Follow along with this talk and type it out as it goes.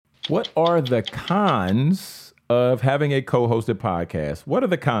What are the cons of having a co-hosted podcast? What are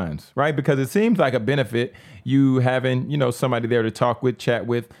the cons, right? Because it seems like a benefit, you having, somebody there to talk with, chat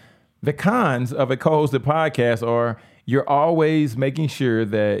with. The cons of a co-hosted podcast are you're always making sure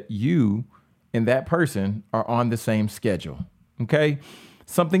that you and that person are on the same schedule, okay?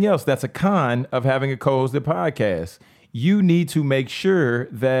 Something else that's a con of having a co-hosted podcast. You need to make sure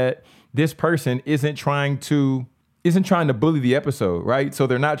that this person isn't trying to bully the episode, right? So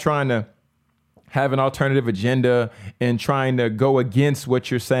they're not trying to have an alternative agenda and trying to go against what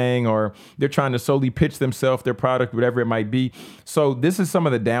you're saying, or they're trying to solely pitch themselves, their product, whatever it might be. So this is some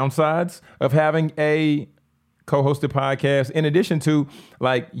of the downsides of having a co-hosted podcast. In addition to,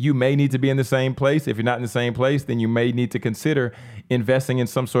 you may need to be in the same place. If you're not in the same place, then you may need to consider investing in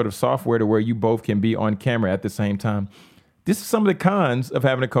some sort of software to where you both can be on camera at the same time. This is some of the cons of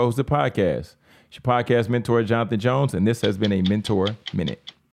having a co-hosted podcast. It's your podcast mentor, Jonathan Jones, and this has been a Mentor Minute.